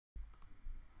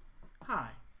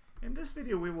In this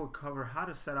video, we will cover how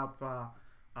to set up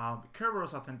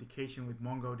Kerberos authentication with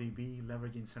MongoDB,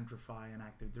 leveraging Centrify and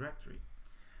Active Directory.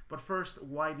 But first,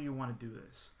 why do you want to do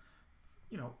this?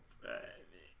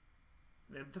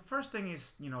 The first thing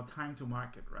is, time to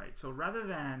market, right? So rather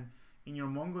than in your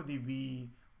MongoDB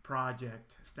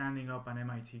project standing up an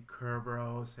MIT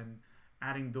Kerberos and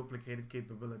adding duplicated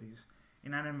capabilities,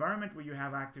 in an environment where you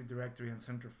have Active Directory and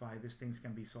Centrify, these things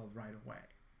can be solved right away.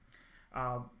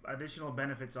 Additional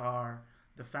benefits are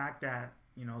the fact that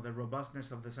the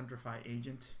robustness of the Centrify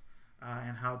agent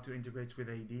and how to integrate with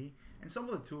AD, and some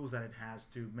of the tools that it has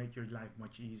to make your life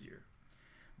much easier.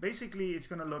 Basically, it's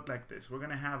going to look like this. We're going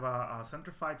to have a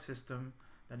centrified system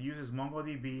that uses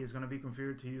MongoDB. It's going to be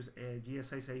configured to use a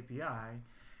GSSAPI,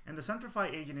 and the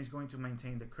Centrify agent is going to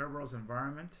maintain the Kerberos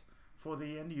environment for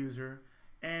the end user,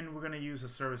 and we're going to use a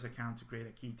service account to create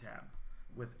a key tab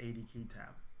with AD key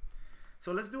tab.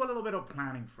 So let's do a little bit of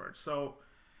planning first. So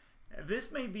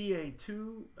this may be a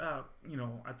two-person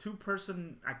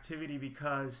activity,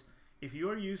 because if you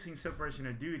are using separation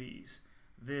of duties,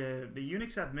 the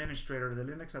Unix administrator, the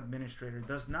Linux administrator,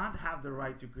 does not have the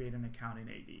right to create an account in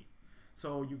AD.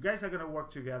 So you guys are going to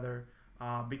work together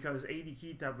because AD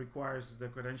key tab requires the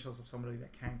credentials of somebody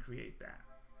that can create that.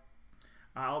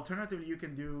 Alternatively, you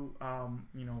can do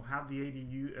have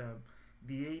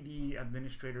the AD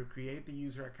administrator create the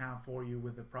user account for you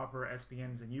with the proper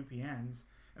SPNs and UPNs,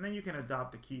 and then you can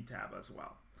adopt the key tab as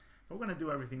well. But we're going to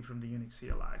do everything from the Unix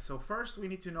CLI. So first, we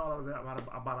need to know a little bit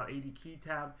about our AD key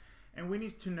tab, and we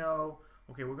need to know,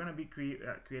 okay, we're going to be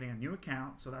creating a new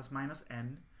account, so that's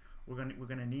 -n. We're going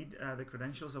to need the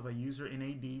credentials of a user in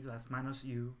AD, so that's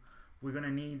 -u. We're going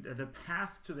to need the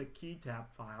path to the key tab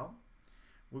file.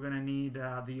 We're going to need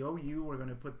the OU. We're going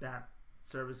to put that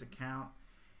service account,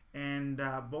 and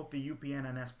both the UPN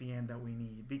and SPN that we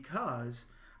need, because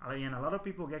again, a lot of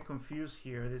people get confused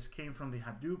here. This came from the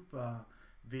Hadoop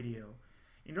video.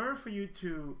 In order for you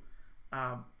to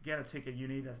get a ticket, you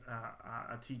need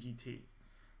a TGT,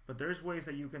 but there's ways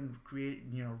that you can create,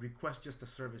 request just a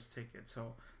service ticket.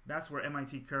 So that's where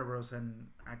MIT Kerberos and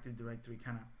Active Directory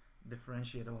kind of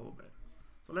differentiate a little bit.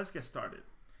 So let's get started.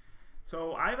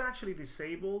 So I've actually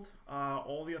disabled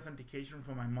all the authentication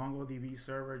from my MongoDB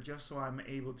server, just so I'm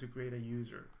able to create a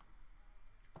user.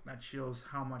 That shows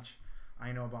how much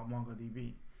I know about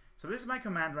MongoDB. So this is my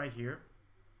command right here.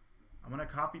 I'm going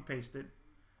to copy paste it,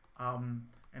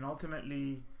 and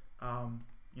ultimately,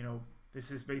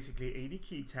 this is basically AD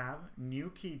key tab,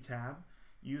 new key tab.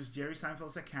 Use Jerry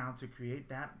Seinfeld's account to create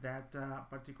that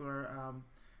particular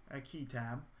key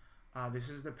tab. This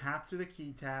is the path to the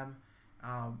key tab.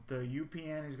 The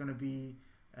UPN is going to be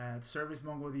service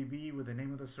MongoDB with the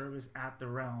name of the service at the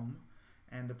realm,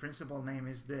 and the principal name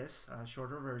is this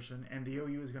shorter version, and the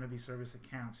OU is going to be service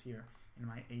accounts here in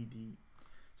my AD.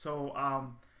 So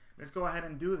let's go ahead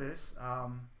and do this.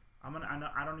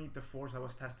 I don't need the force I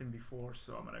was testing before,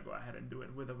 so I'm going to go ahead and do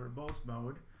it with a verbose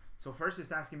mode. So first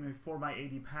it's asking me for my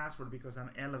AD password because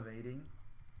I'm elevating.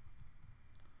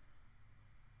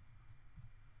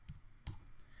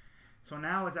 So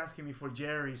now it's asking me for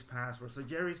Jerry's password. So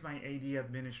Jerry's my AD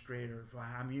administrator.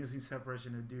 I'm using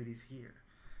separation of duties here.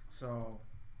 So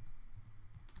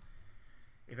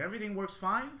if everything works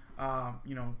fine,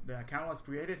 the account was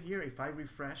created here. If I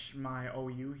refresh my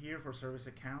OU here for service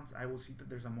accounts, I will see that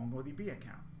there's a MongoDB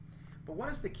account. But what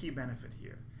is the key benefit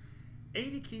here?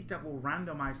 AD key tab will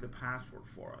randomize the password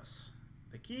for us.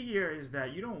 The key here is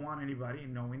that you don't want anybody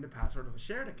knowing the password of a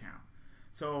shared account.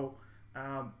 So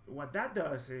what that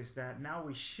does is that now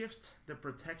we shift the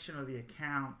protection of the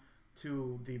account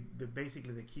to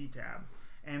basically the key tab,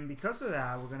 and because of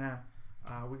that,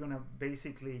 we're gonna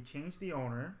basically change the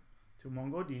owner to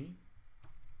MongoD,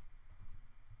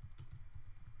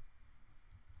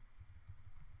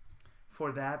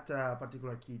 for that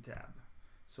particular key tab.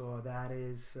 So that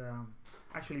is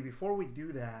actually, before we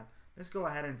do that, let's go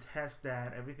ahead and test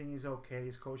that everything is okay,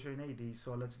 is kosher in AD.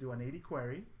 So let's do an AD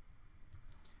query.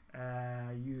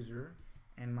 User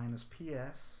and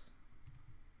 -ps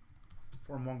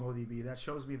for MongoDB. That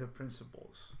shows me the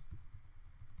principals.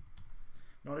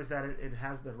 Notice that it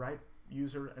has the right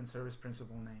user and service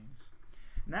principal names.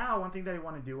 Now, one thing that I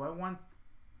want to do, I want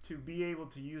to be able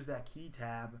to use that key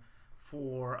tab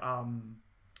for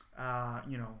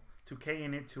to key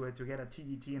in it to get a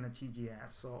TGT and a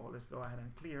TGS. So let's go ahead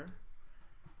and clear,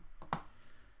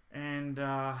 and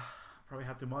probably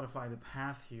have to modify the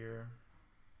path here.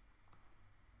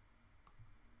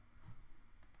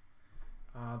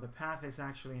 The path is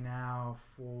actually now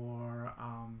for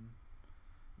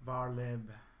varlib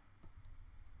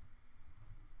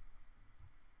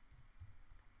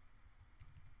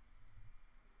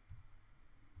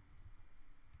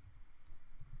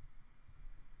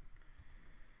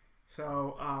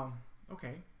So,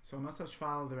 okay, so no such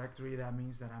file directory. That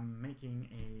means that I'm making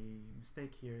a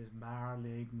mistake here. Is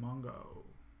barlig mongo.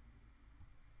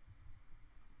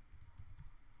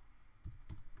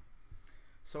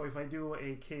 So if I do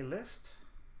a klist,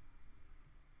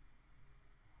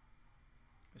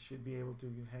 I should be able to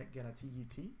get a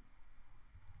TGT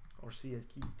or see a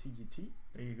TGT.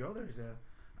 There you go. There's a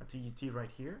TGT right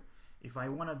here. If I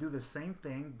want to do the same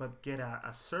thing but get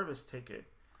a service ticket,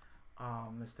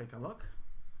 let's take a look.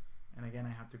 And again, I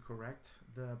have to correct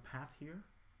the path here.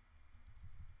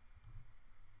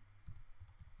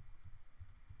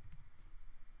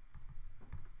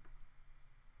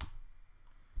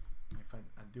 If I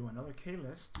do another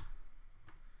klist,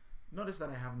 notice that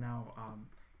I have now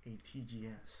a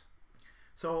TGS.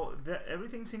 So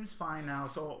everything seems fine now.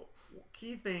 So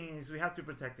key thing is we have to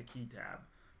protect the key tab.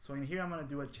 So in here I'm going to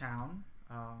do a chown,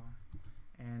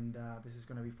 and this is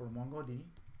going to be for mongodb,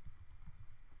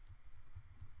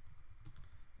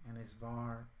 and it's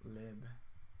var lib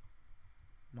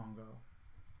mongo.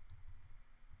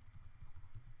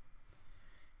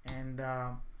 And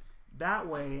that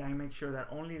way I make sure that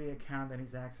only the account that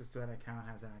needs access to that account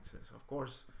has access. Of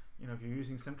course, you know, if you're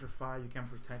using Centrify, you can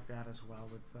protect that as well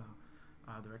with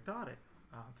direct audit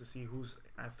to see who's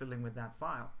fiddling with that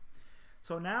file.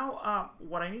 So now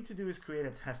what I need to do is create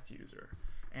a test user,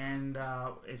 and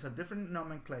it's a different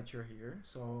nomenclature here.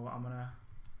 So I'm gonna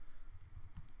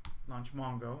launch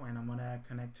Mongo, and I'm gonna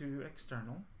connect to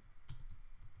external,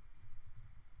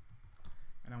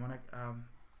 and I'm gonna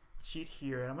cheat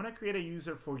here, and I'm gonna create a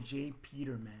user for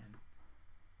j.peterman.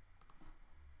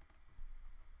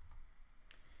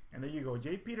 And there you go,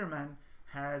 j.peterman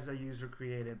has a user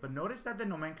created, but notice that the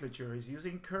nomenclature is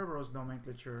using Kerberos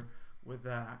nomenclature with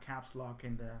the caps lock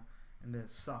in the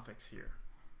suffix here.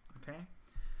 Okay,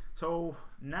 so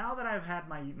now that I've had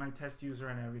my test user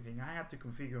and everything, I have to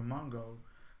configure Mongo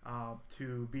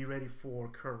to be ready for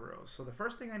Kerberos. So the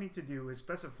first thing I need to do is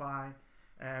specify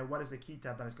what is the key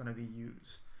tab that is going to be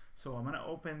used. So I'm going to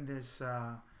open this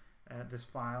this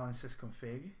file in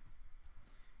sysconfig,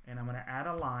 and I'm going to add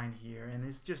a line here, and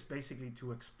it's just basically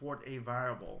to export a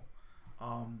variable,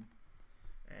 and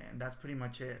that's pretty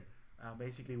much it.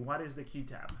 Basically, what is the key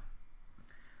tab?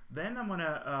 Then I'm going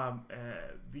to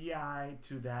VI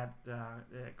to that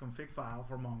config file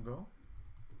for Mongo,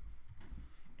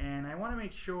 and I want to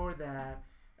make sure that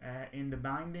in the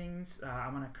bindings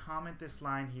I'm going to comment this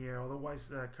line here, otherwise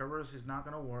Kerberos is not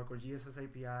going to work, or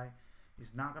GSSAPI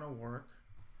is not going to work.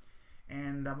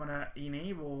 And I'm going to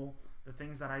enable the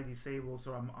things that I disable,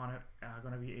 so I'm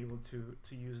going to be able to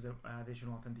use the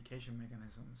additional authentication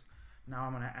mechanisms. Now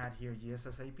I'm going to add here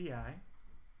GSSAPI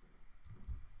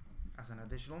as an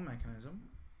additional mechanism,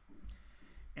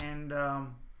 and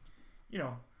you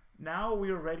know, now we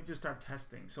are ready to start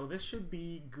testing. So this should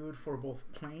be good for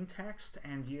both plain text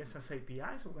and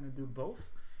GSSAPI. So we're going to do both,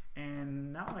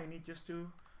 and now I need just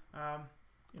to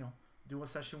you know, do a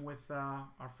session with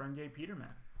our friend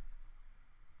j.peterman.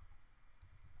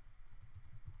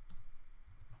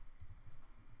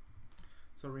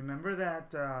 So remember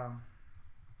that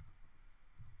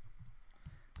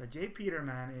the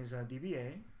j.peterman is a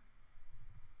DBA,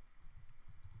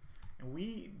 and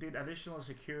we did additional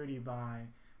security by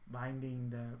binding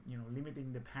the, you know,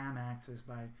 limiting the PAM access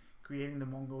by creating the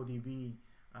mongodb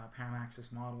PAM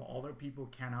access model. Other people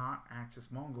cannot access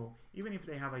Mongo even if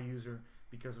they have a user,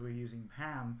 because we're using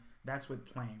PAM. That's with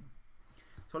PLAIN.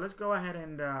 So let's go ahead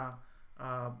and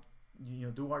you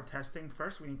know, do our testing.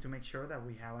 First, we need to make sure that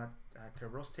we have a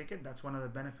Kerberos ticket. That's one of the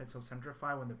benefits of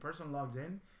Centrify. When the person logs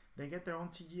in, they get their own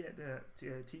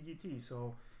TGT.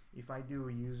 So if I do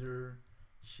user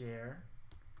share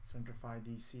Centrify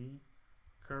DC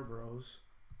Kerberos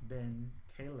bin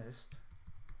klist,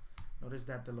 notice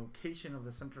that the location of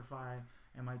the Centrify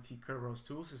MIT Kerberos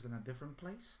tools is in a different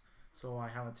place. So I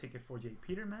have a ticket for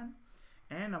j.peterman,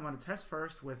 and I'm going to test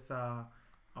first with our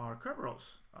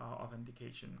Kerberos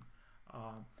authentication.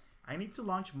 I need to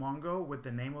launch Mongo with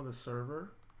the name of the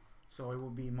server, so it will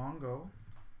be Mongo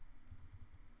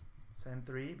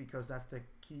Centri, because that's the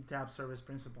key tab service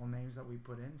principal names that we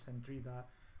put in,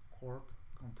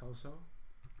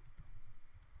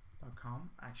 centri.corp.contoso.com.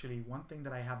 Actually, one thing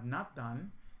that I have not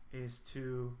done is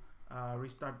to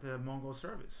restart the Mongo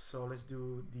service. So let's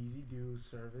do do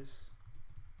service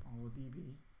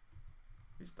mongodb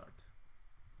restart.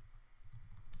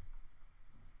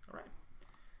 All right.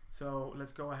 So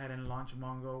let's go ahead and launch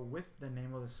Mongo with the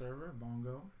name of the server,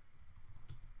 Mongo.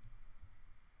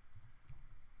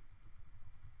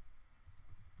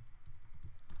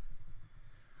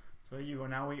 So there you go.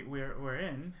 Now we're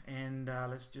in, and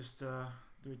let's just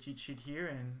do a cheat sheet here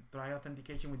and try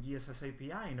authentication with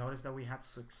GSSAPI. Notice that we had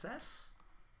success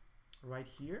right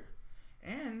here.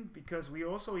 And because we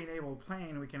also enable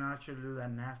PLAIN, we can actually do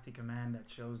that nasty command that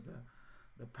shows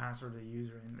the password of the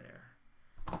user in there.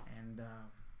 And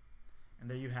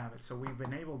there you have it. So we've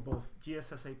enabled both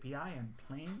GSSAPI and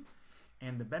PLAIN.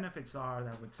 And the benefits are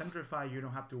that with Centrify, you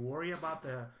don't have to worry about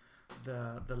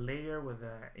the layer with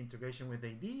the integration with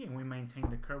AD, and we maintain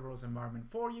the Kerberos environment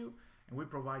for you, and we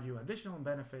provide you additional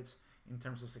benefits in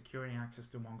terms of securing access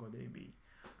to MongoDB.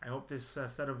 I hope this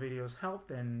set of videos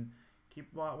helped, and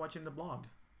keep watching the blog.